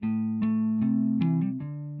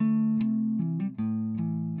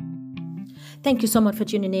Thank you so much for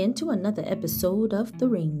tuning in to another episode of The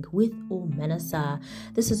Ring with Omenasa.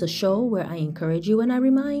 This is a show where I encourage you and I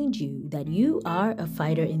remind you that you are a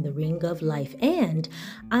fighter in the ring of life, and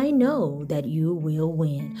I know that you will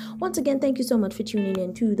win. Once again, thank you so much for tuning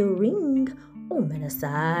in to The Ring.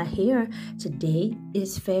 Omenasa here. Today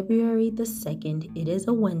is February the 2nd. It is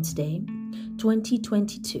a Wednesday,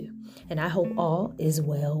 2022. And I hope all is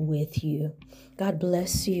well with you. God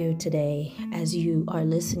bless you today as you are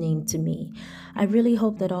listening to me. I really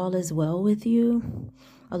hope that all is well with you.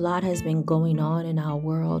 A lot has been going on in our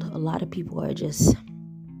world. A lot of people are just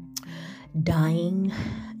dying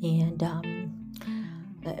and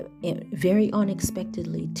very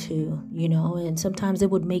unexpectedly too, and sometimes it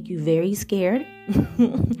would make you very scared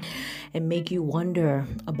and make you wonder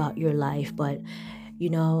about your life. But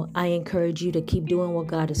I encourage you to keep doing what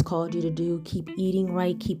God has called you to do. Keep eating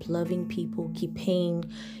right. Keep loving people. Keep paying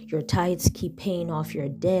your tithes. Keep paying off your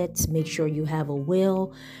debts. Make sure you have a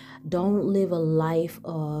will. Don't live a life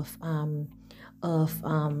of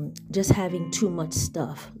just having too much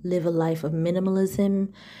stuff. Live a life of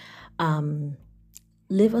minimalism.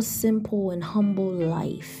 Live a simple and humble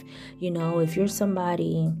life. If you're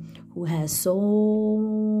somebody who has so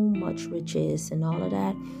much riches and all of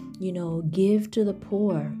that, give to the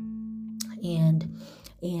poor and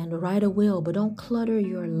write a will, but don't clutter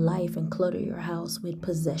your life and clutter your house with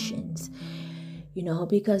possessions,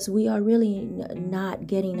 because we are really not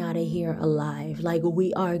getting out of here alive. Like,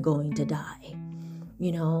 we are going to die,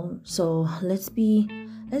 so let's be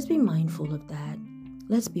mindful of that.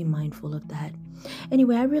 Let's be mindful of that.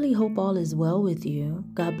 Anyway, I really hope all is well with you.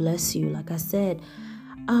 God bless you. Like I said,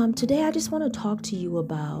 today I just want to talk to you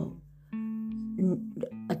about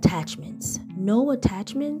attachments. No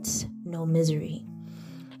attachments, no misery.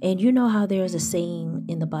 And you know how there's a saying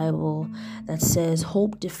in the Bible that says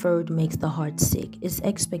hope deferred makes the heart sick. It's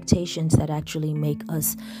expectations that actually make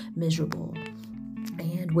us miserable.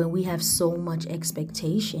 And when we have so much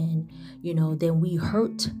expectation, then we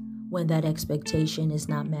hurt when that expectation is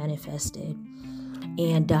not manifested.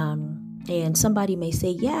 And somebody may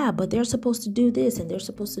say, yeah, but they're supposed to do this and they're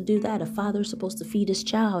supposed to do that. A father is supposed to feed his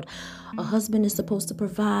child. A husband is supposed to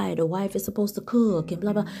provide. A wife is supposed to cook and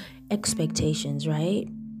blah, blah. Expectations, right?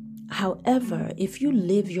 However, if you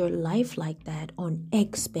live your life like that on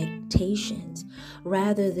expectations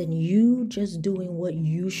rather than you just doing what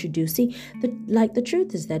you should do. See, the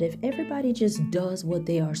truth is that if everybody just does what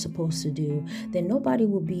they are supposed to do, then nobody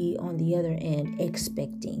will be on the other end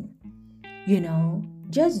expecting.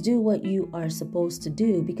 Just do what you are supposed to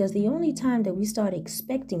do, because the only time that we start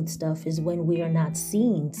expecting stuff is when we are not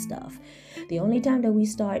seeing stuff. The only time that we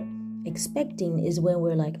start expecting is when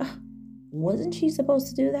we're like, wasn't she supposed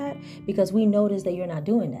to do that? Because we notice that you're not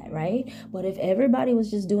doing that, right? But if everybody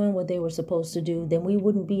was just doing what they were supposed to do, then we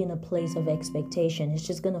wouldn't be in a place of expectation. It's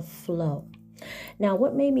just going to flow. Now,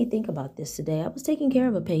 what made me think about this today? I was taking care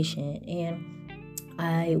of a patient, and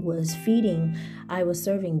I was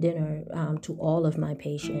serving dinner to all of my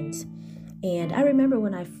patients. And I remember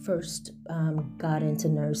when I first got into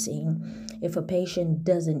nursing, if a patient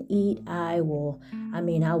doesn't eat, I will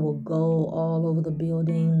go all over the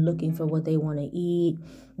building looking for what they want to eat.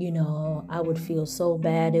 I would feel so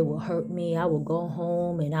bad. It will hurt me. I will go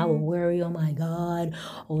home and I will worry, oh my God,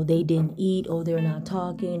 oh, they didn't eat, oh, they're not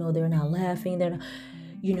talking, oh, they're not laughing,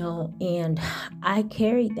 and I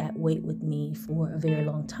carried that weight with me for a very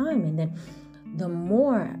long time. And then the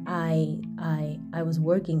more I was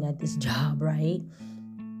working at this job, right,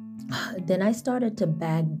 then I started to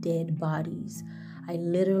bag dead bodies. I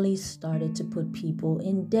literally started to put people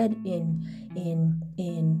in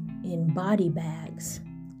body bags.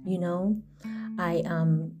 I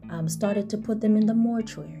started to put them in the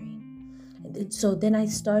mortuary. So then I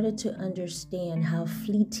started to understand how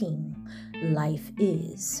fleeting life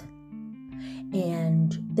is.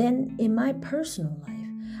 And then in my personal life,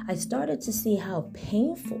 I started to see how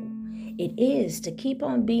painful it is to keep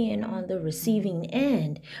on being on the receiving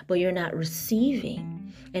end, but you're not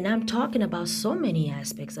receiving. And I'm talking about so many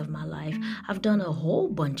aspects of my life. I've done a whole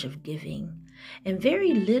bunch of giving, and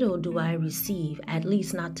very little do I receive, at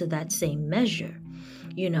least not to that same measure,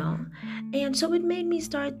 And so it made me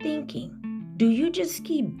start thinking, do you just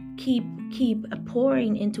keep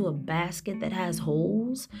pouring into a basket that has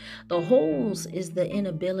holes? The holes is the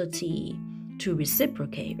inability to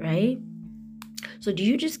reciprocate, right? So do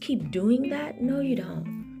you just keep doing that? No, you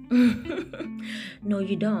don't. No,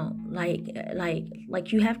 you don't.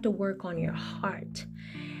 Like you have to work on your heart.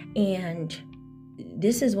 And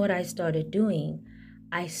this is what I started doing.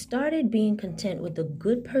 I started being content with the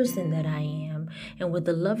good person that I am and with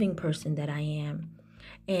the loving person that I am.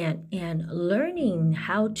 and learning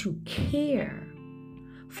how to care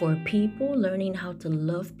for people, learning how to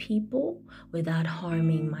love people without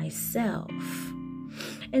harming myself.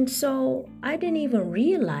 And so I didn't even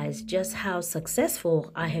realize just how successful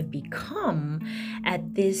I have become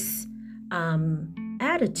at this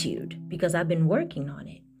attitude, because I've been working on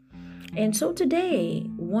it. And so today,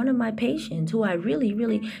 one of my patients who I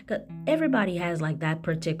really, everybody has like that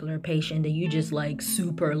particular patient that you just like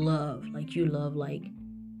super love, like you love like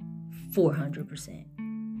 400%,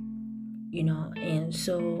 and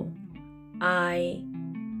so I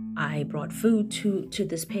brought food to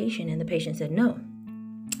this patient, and the patient said no.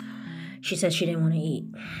 She said she didn't want to eat.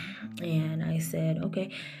 And I said,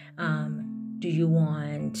 okay, do you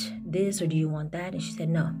want this or do you want that? And she said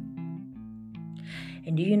no.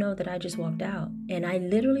 And do you know that I just walked out? And I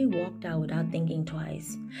literally walked out without thinking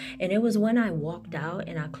twice. And it was when I walked out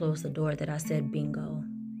and I closed the door that I said, bingo.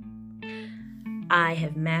 I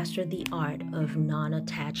have mastered the art of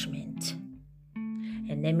non-attachment.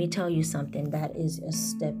 And let me tell you something, that is a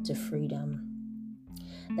step to freedom.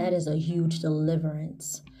 That is a huge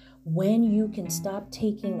deliverance. When you can stop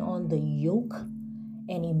taking on the yoke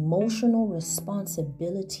and emotional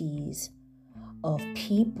responsibilities of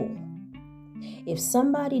people. If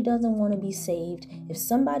somebody doesn't want to be saved, if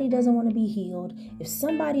somebody doesn't want to be healed, if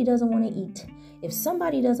somebody doesn't want to eat, if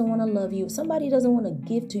somebody doesn't want to love you, if somebody doesn't want to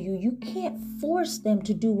give to you, you can't force them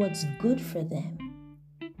to do what's good for them.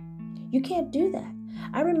 You can't do that.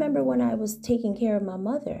 I remember when I was taking care of my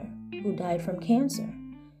mother who died from cancer.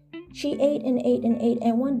 She ate and ate and ate,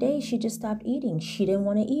 and one day she just stopped eating. She didn't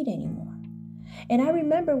want to eat anymore. And I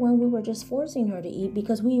remember when we were just forcing her to eat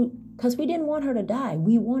because we didn't want her to die.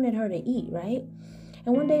 We wanted her to eat, right?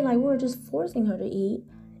 And one day, like, we were just forcing her to eat,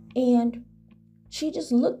 and she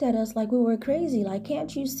just looked at us like we were crazy. Like,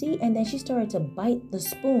 can't you see? And then she started to bite the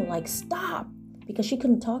spoon, like, stop, because she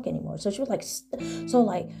couldn't talk anymore. So she was like, so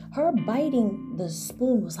like her biting the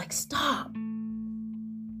spoon was like, stop.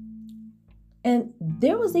 And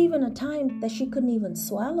there was even a time that she couldn't even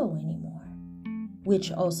swallow anymore,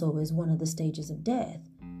 which also is one of the stages of death.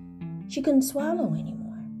 She couldn't swallow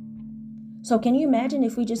anymore. So can you imagine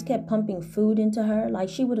if we just kept pumping food into her? Like,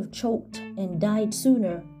 she would have choked and died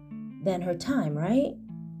sooner than her time, right?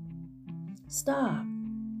 Stop.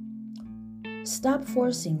 Stop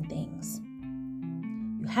forcing things.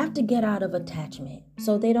 You have to get out of attachment.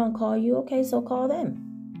 So they don't call you, okay, so call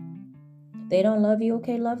them. They don't love you,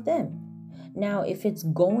 okay, love them. Now, if it's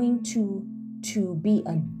going to be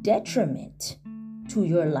a detriment to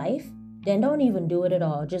your life, then don't even do it at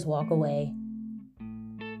all. Just walk away.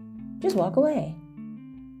 Just walk away.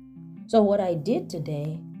 So what I did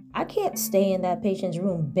today, I can't stay in that patient's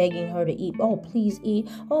room begging her to eat. Oh, please eat.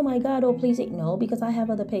 Oh my God, oh, please eat. No, because I have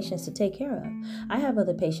other patients to take care of. I have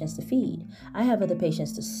other patients to feed. I have other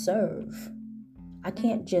patients to serve. I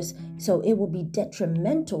can't just, so it will be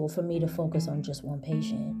detrimental for me to focus on just one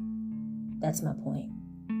patient. That's my point.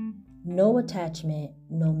 No attachment,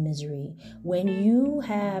 no misery. When you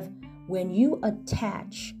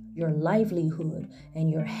attach your livelihood and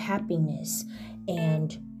your happiness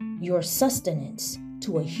and your sustenance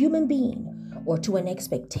to a human being or to an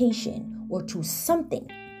expectation or to something,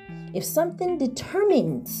 if something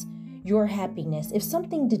determines your happiness, if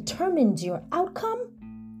something determines your outcome,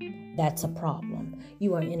 that's a problem.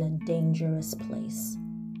 You are in a dangerous place.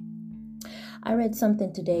 I read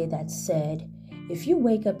something today that said, if you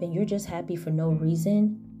wake up and you're just happy for no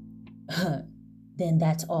reason, then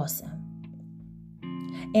that's awesome.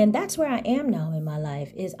 And that's where I am now in my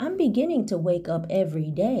life, is I'm beginning to wake up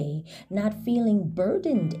every day not feeling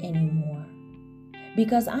burdened anymore.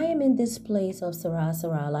 Because I am in this place of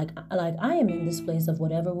Sarah, like I am in this place of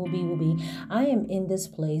whatever will be, will be. I am in this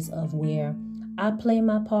place of where I play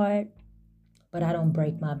my part, but I don't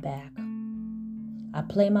break my back. I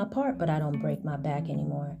play my part, but I don't break my back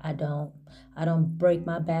anymore. I don't break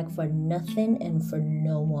my back for nothing and for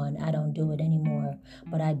no one. I don't do it anymore,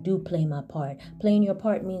 but I do play my part. Playing your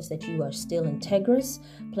part means that you are still integrous.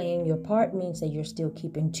 Playing your part means that you're still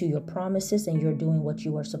keeping to your promises and you're doing what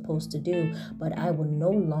you are supposed to do. But I will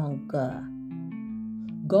no longer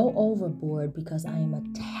go overboard because I am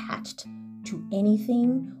attached to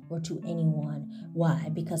anything or to anyone. Why?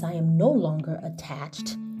 Because I am no longer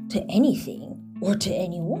attached to anything or to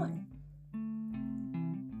anyone.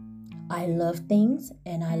 I love things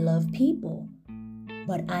and I love people,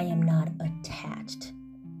 but I am not attached.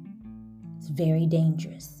 It's very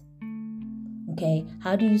dangerous. Okay,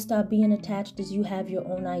 how do you stop being attached? Is you have your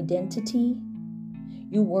own identity.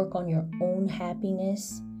 You work on your own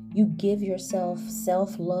happiness. You give yourself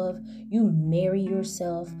self-love. You marry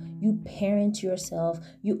yourself. You parent yourself.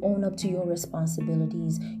 You own up to your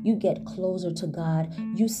responsibilities. You get closer to God.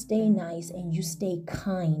 You stay nice and you stay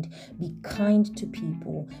kind. Be kind to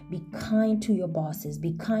people. Be kind to your bosses.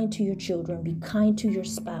 Be kind to your children. Be kind to your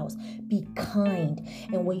spouse. Be kind.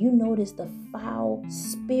 And when you notice the foul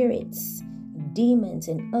spirits, demons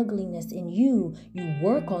and ugliness in you, you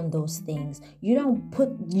work on those things. You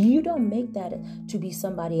don't make that to be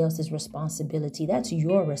somebody else's responsibility. That's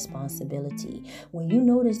your responsibility. When you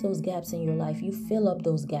notice those gaps in your life, you fill up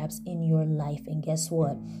those gaps in your life, and guess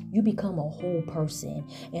what? You become a whole person,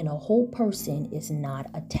 and a whole person is not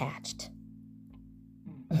attached.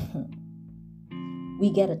 We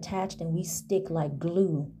get attached and we stick like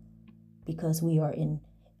glue because we are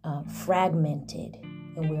fragmented,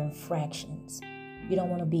 and we're in fractions. You don't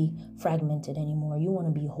want to be fragmented anymore. You want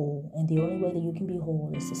to be whole. And the only way that you can be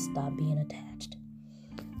whole is to stop being attached.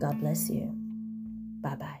 God bless you.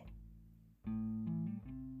 Bye-bye.